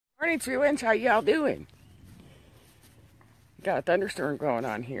Morning, sweet ones. How y'all doing? Got a thunderstorm going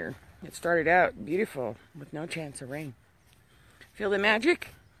on here. It started out beautiful with no chance of rain. Feel the magic?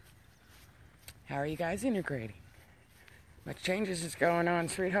 How are you guys integrating? Much changes is going on,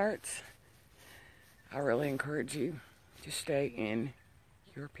 sweethearts. I really encourage you to stay in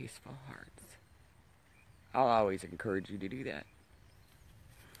your peaceful hearts. I'll always encourage you to do that.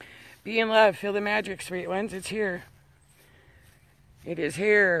 Be in love. Feel the magic, sweet ones. It's here. It is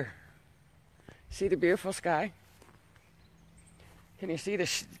here. See the beautiful sky? Can you see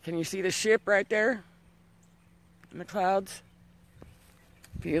the ship right there in the clouds?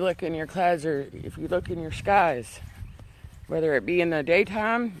 If you look in your clouds, or if you look in your skies, whether it be in the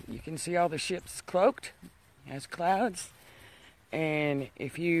daytime, you can see all the ships cloaked as clouds. And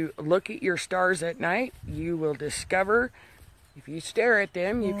if you look at your stars at night, you will discover, if you stare at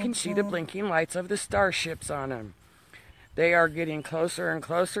them, you can see the blinking lights of the starships on them. They are getting closer and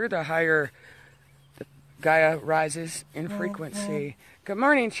closer the higher the Gaia rises in frequency. Good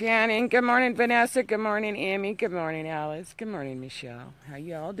morning, Shannon. Good morning, Vanessa. Good morning, Amy. Good morning, Alice. Good morning, Michelle. How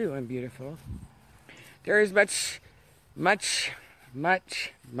you all doing, beautiful? There is much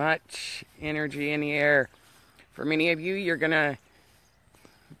energy in the air. For many of you, you're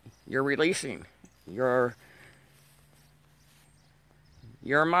releasing. Your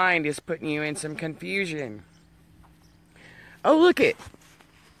mind is putting you in some confusion. Oh, look it.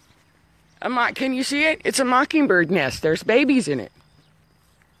 Can you see it? It's a mockingbird nest. There's babies in it.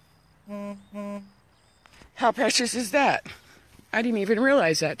 How precious is that? I didn't even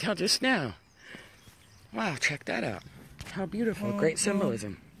realize that till just now. Wow, check that out. How beautiful. Great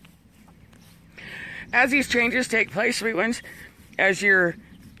symbolism. As these changes take place, sweet ones, as you're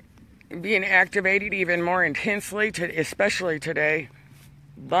being activated even more intensely, especially today,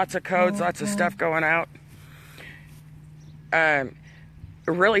 lots of codes, lots of stuff going out.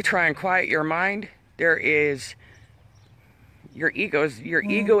 Really try and quiet your mind. There is your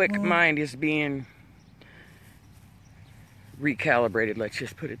egoic mind is being recalibrated, let's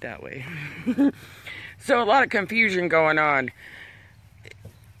just put it that way. So a lot of confusion going on,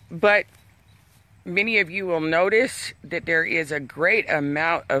 but many of you will notice that there is a great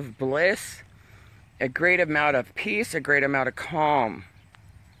amount of bliss, a great amount of peace, a great amount of calm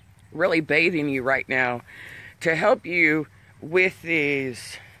really bathing you right now to help you with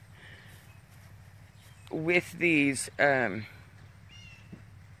these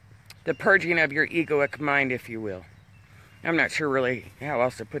the purging of your egoic mind, if you will. I'm not sure really how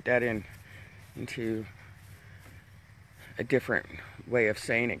else to put that into a different way of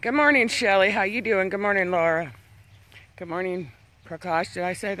saying it. Good morning, Shelley. How you doing? Good morning, Laura. Good morning, Prakash. Did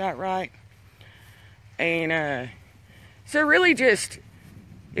I say that right? And so really just,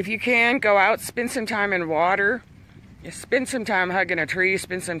 if you can, go out, spend some time in water. Spend some time hugging a tree,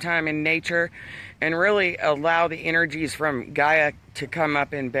 spend some time in nature, and really allow the energies from Gaia to come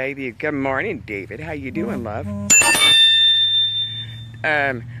up and bathe you. Good morning, David. How you doing, love?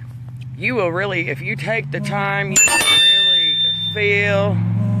 You will really, if you take the time, you will really feel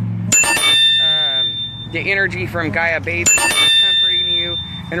the energy from Gaia bathing you, comforting you,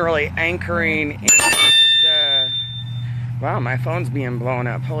 and really anchoring in the... Wow, my phone's being blown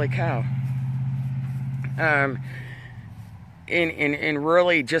up. Holy cow. And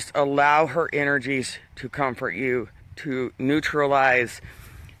really just allow her energies to comfort you, to neutralize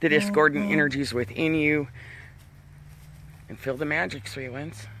the discordant energies within you, and feel the magic, sweet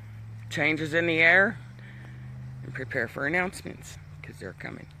ones. Changes in the air, and prepare for announcements, because they're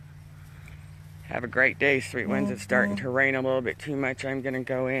coming. Have a great day, sweet ones. It's starting to rain a little bit too much. I'm going to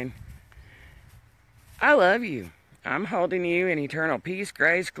go in. I love you. I'm holding you in eternal peace,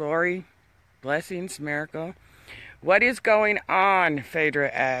 grace, glory, blessings, miracle. What is going on?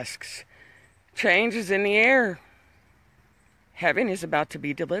 Phaedra asks. Change is in the air. Heaven is about to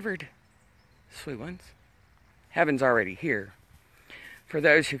be delivered, sweet ones. Heaven's already here. For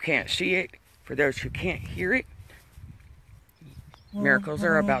those who can't see it, for those who can't hear it, miracles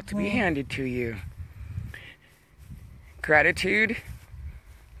are about to be handed to you. Gratitude,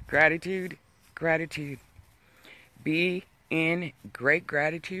 gratitude, gratitude. Be in great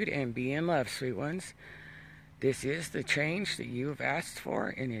gratitude and be in love, sweet ones. This is the change that you have asked for,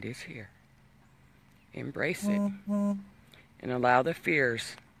 and it is here. Embrace it and allow the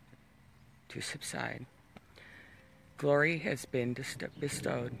fears to subside. Glory has been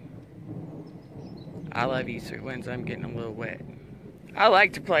bestowed. I love you, sweet ones. I'm getting a little wet. I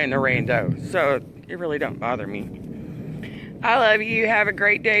like to play in the rain, though, so it really don't bother me. I love you. Have a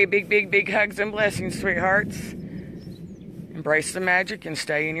great day. Big, big, big hugs and blessings, sweethearts. Embrace the magic and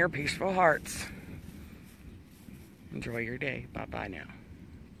stay in your peaceful hearts. Enjoy your day. Bye-bye now.